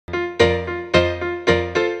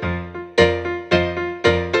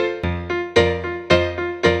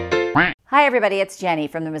Hi everybody, it's Jenny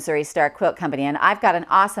from the Missouri Star Quilt Company, and I've got an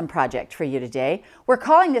awesome project for you today. We're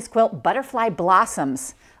calling this quilt Butterfly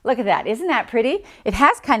Blossoms. Look at that, isn't that pretty? It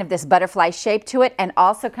has kind of this butterfly shape to it and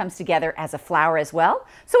also comes together as a flower as well.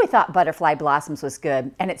 So we thought Butterfly Blossoms was good,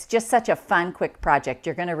 and it's just such a fun, quick project.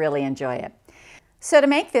 You're going to really enjoy it. So to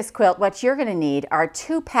make this quilt, what you're going to need are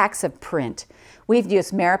 2 packs of print. We've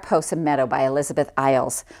used Mariposa Meadow by Elizabeth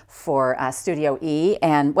Isles for Studio E,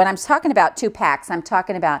 and when I'm talking about 2 packs, I'm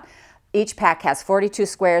talking about each pack has 42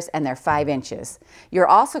 squares and they're 5 inches. You're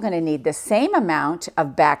also going to need the same amount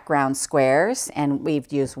of background squares, and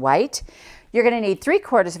we've used white. You're going to need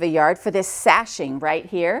 3/4 of a yard for this sashing right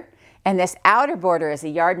here. And this outer border is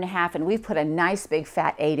 1.5 yards, and we've put a nice big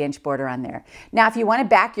fat 8-inch border on there. Now if you want to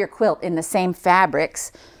back your quilt in the same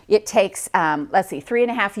fabrics, it takes, let's see,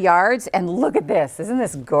 3.5 yards, and look at this. Isn't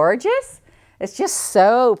this gorgeous? It's just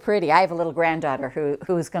so pretty. I have a little granddaughter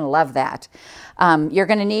who's going to love that. You're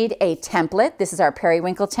going to need a template. This is our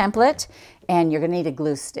periwinkle template, and you're going to need a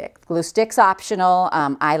glue stick. Glue stick's optional.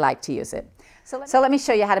 I like to use it. So let me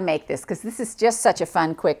show you how to make this, because this is just such a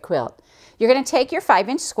fun, quick quilt. You're going to take your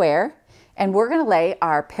 5-inch square, and we're going to lay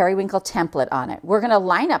our periwinkle template on it. We're going to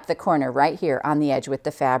line up the corner right here on the edge with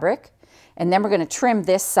the fabric, and then we're going to trim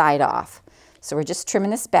this side off. So we're just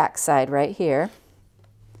trimming this back side right here.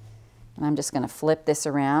 And I'm just going to flip this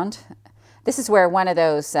around. This is where one of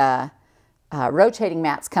those rotating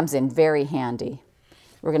mats comes in very handy.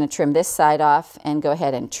 We're going to trim this side off and go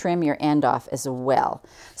ahead and trim your end off as well.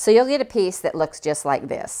 So you'll get a piece that looks just like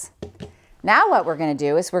this. Now what we're going to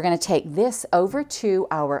do is we're going to take this over to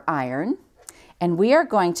our iron, and we are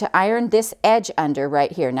going to iron this edge under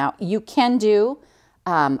right here. Now you can do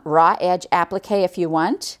raw edge applique if you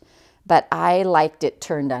want, but I liked it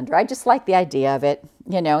turned under. I just like the idea of it.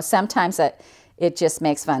 You know, sometimes it just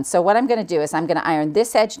makes fun. So what I'm going to do is I'm going to iron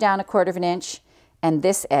this edge down 1/4 inch and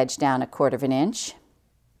this edge down 1/4 inch.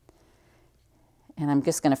 And I'm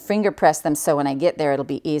just going to finger press them so when I get there it'll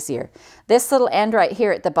be easier. This little end right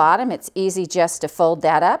here at the bottom, it's easy just to fold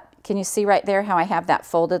that up. Can you see right there how I have that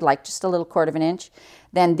folded like just a little 1/4 inch?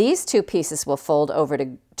 Then these 2 pieces will fold over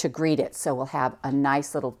to greet it, so we'll have a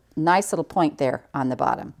nice little point there on the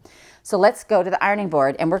bottom. So let's go to the ironing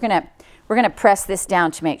board, and we're gonna press this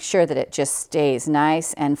down to make sure that it just stays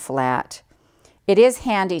nice and flat. It is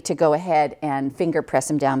handy to go ahead and finger press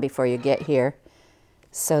them down before you get here,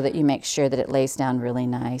 so that you make sure that it lays down really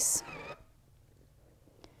nice.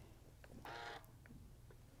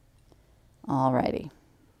 Alrighty.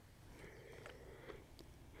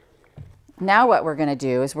 Now what we're going to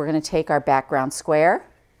do is we're going to take our background square,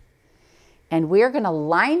 and we're going to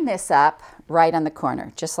line this up right on the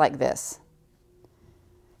corner, just like this.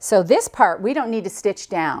 So this part we don't need to stitch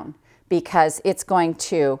down because it's going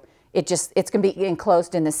to be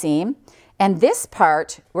enclosed in the seam. And this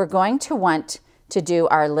part we're going to want to do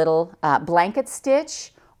our little blanket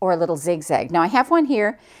stitch or a little zigzag. Now I have one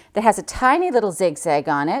here that has a tiny little zigzag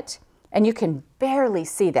on it, and you can barely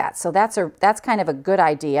see that. So that's kind of a good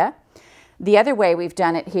idea. The other way we've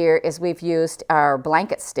done it here is we've used our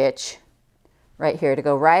blanket stitch right here to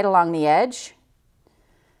go right along the edge,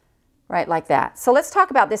 right like that. So let's talk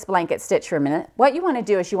about this blanket stitch for a minute. What you want to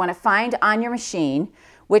do is you want to find on your machine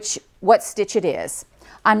what stitch it is.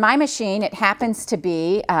 On my machine it happens to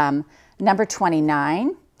be number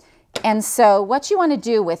 29. And so what you want to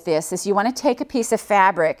do with this is you want to take a piece of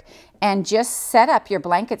fabric and just set up your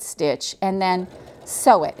blanket stitch and then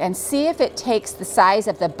sew it and see if it takes the size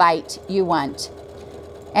of the bite you want.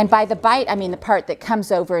 And by the bite, I mean the part that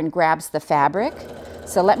comes over and grabs the fabric.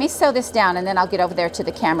 So let me sew this down, and then I'll get over there to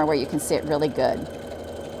the camera where you can see it really good.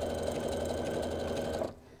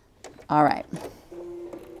 All right.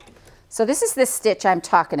 So this is this stitch I'm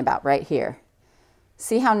talking about right here.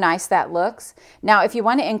 See how nice that looks? Now if you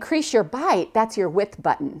want to increase your bite, that's your width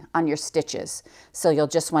button on your stitches. So you'll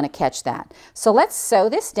just want to catch that. So let's sew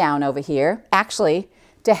this down over here. Actually,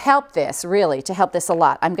 to help this, really, to help this a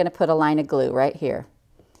lot, I'm going to put a line of glue right here.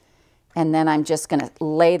 And then I'm just going to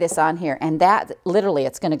lay this on here. And that, literally,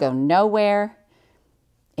 it's going to go nowhere.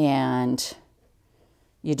 And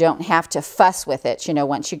you don't have to fuss with it. You know,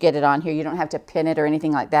 once you get it on here, you don't have to pin it or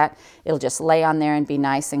anything like that. It'll just lay on there and be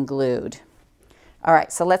nice and glued. All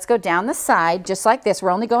right, so let's go down the side just like this.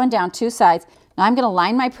 We're only going down 2 sides. Now I'm going to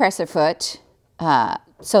line my presser foot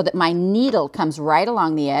so that my needle comes right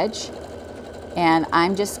along the edge. And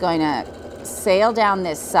I'm just going to sail down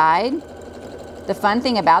this side. The fun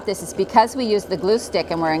thing about this is because we use the glue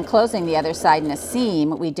stick and we're enclosing the other side in a seam,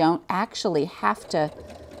 we don't actually have to,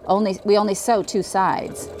 we only sew 2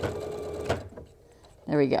 sides.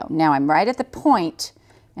 There we go. Now I'm right at the point,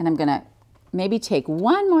 and I'm going to maybe take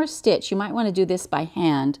one more stitch. You might want to do this by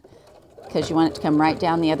hand because you want it to come right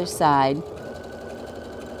down the other side.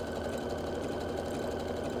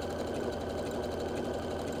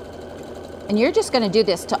 And you're just going to do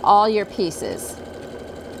this to all your pieces.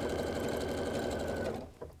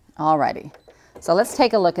 Alrighty, so let's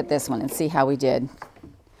take a look at this one and see how we did.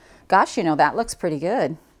 Gosh, you know, that looks pretty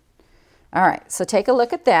good. All right, so take a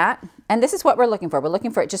look at that. And this is what we're looking for. We're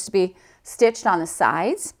looking for it just to be stitched on the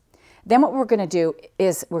sides. Then what we're going to do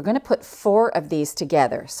is we're going to put 4 of these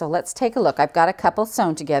together. So let's take a look. I've got a couple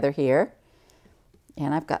sewn together here.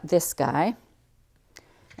 And I've got this guy.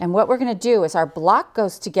 And what we're going to do is our block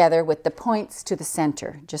goes together with the points to the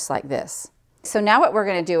center, just like this. So now what we're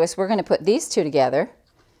going to do is we're going to put these 2 together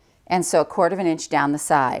and sew 1/4 inch down the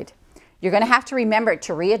side. You're going to have to remember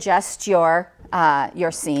to readjust your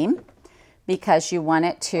seam because you want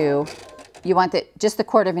just the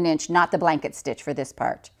 1/4 inch, not the blanket stitch for this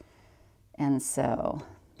part. And so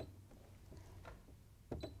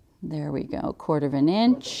there we go, 1/4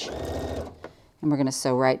 inch. And we're going to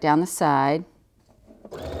sew right down the side.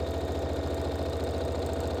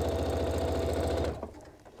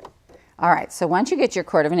 All right, so once you get your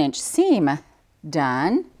 1/4 inch seam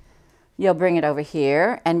done, you'll bring it over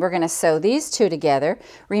here and we're going to sew these 2 together.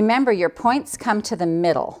 Remember, your points come to the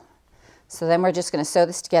middle. So then we're just going to sew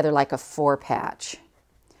this together like a 4 patch.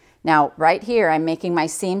 Now, right here, I'm making my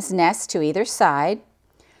seams nest to either side.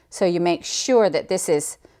 So you make sure that this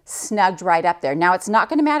is snugged right up there. Now, it's not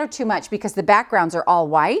going to matter too much because the backgrounds are all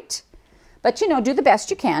white. But, you know, do the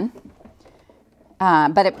best you can.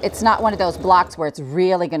 But it's not one of those blocks where it's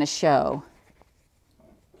really going to show.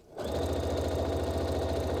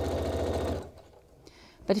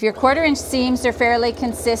 But if your 1/4 inch seams are fairly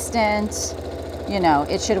consistent, you know,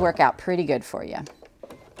 it should work out pretty good for you.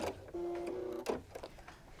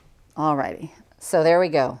 Alrighty, so there we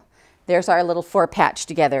go. There's our little 4 patch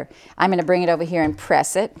together. I'm going to bring it over here and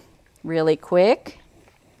press it really quick.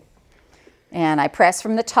 And I press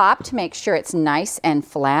from the top to make sure it's nice and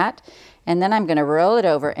flat. And then I'm going to roll it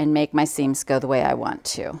over and make my seams go the way I want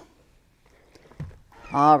to.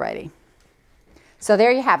 Alrighty. So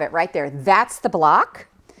there you have it right there. That's the block.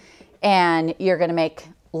 And you're going to make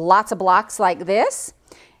lots of blocks like this.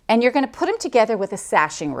 And you're going to put them together with a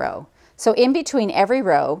sashing row. So in between every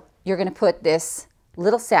row, you're going to put this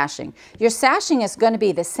little sashing. Your sashing is going to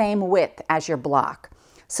be the same width as your block.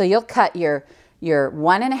 So you'll cut your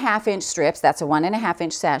 1.5 inch strips. That's a 1.5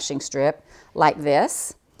 inch sashing strip like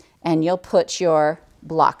this. And you'll put your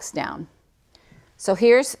blocks down. So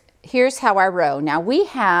here's how I row. Now we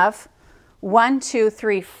have 1, 2,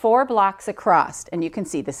 3, 4 blocks across, and you can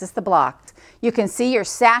see this is the block. You can see your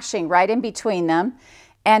sashing right in between them,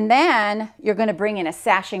 and then you're going to bring in a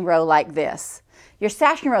sashing row like this. Your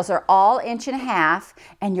sashing rows are all 1.5 inches,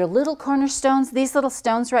 and your little cornerstones, these little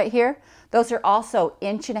stones right here, those are also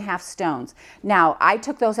 1.5 inch stones. Now, I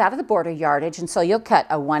took those out of the border yardage, and so you'll cut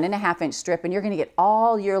a 1.5 inch strip, and you're going to get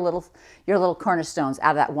all your little cornerstones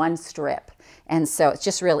out of that one strip. And so it's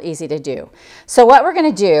just real easy to do. So what we're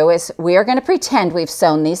going to do is we're going to pretend we've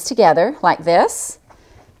sewn these together like this.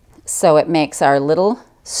 So it makes our little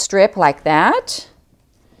strip like that.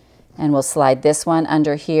 And we'll slide this one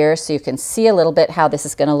under here so you can see a little bit how this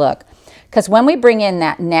is going to look. Because when we bring in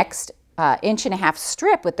that next 1.5 inch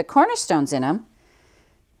strip with the cornerstones in them,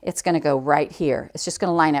 it's going to go right here. It's just going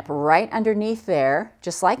to line up right underneath there,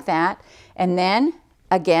 just like that. And then,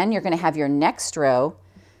 again, you're going to have your next row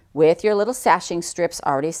with your little sashing strips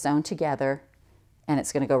already sewn together. And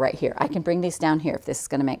it's going to go right here. I can bring these down here if this is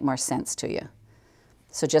going to make more sense to you.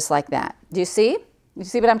 So just like that. Do you see? You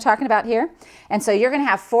see what I'm talking about here? And so you're going to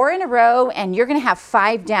have 4 in a row, and you're going to have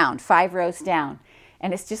 5 down, 5 rows down.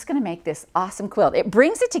 And it's just going to make this awesome quilt. It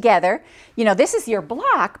brings it together. You know, this is your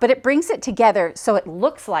block, but it brings it together so it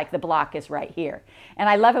looks like the block is right here. And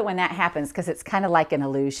I love it when that happens because it's kind of like an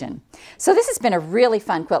illusion. So this has been a really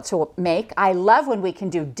fun quilt to make. I love when we can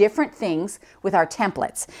do different things with our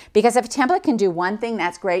templates, because if a template can do one thing,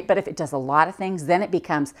 that's great, but if it does a lot of things, then it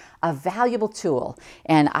becomes a valuable tool.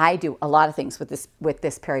 And I do a lot of things with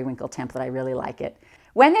this periwinkle template. I really like it.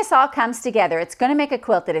 When this all comes together, it's going to make a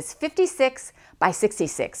quilt that is 56 by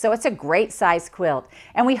 66. So it's a great size quilt.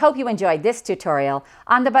 And we hope you enjoyed this tutorial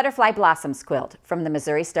on the Butterfly Blossoms quilt from the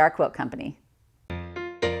Missouri Star Quilt Company.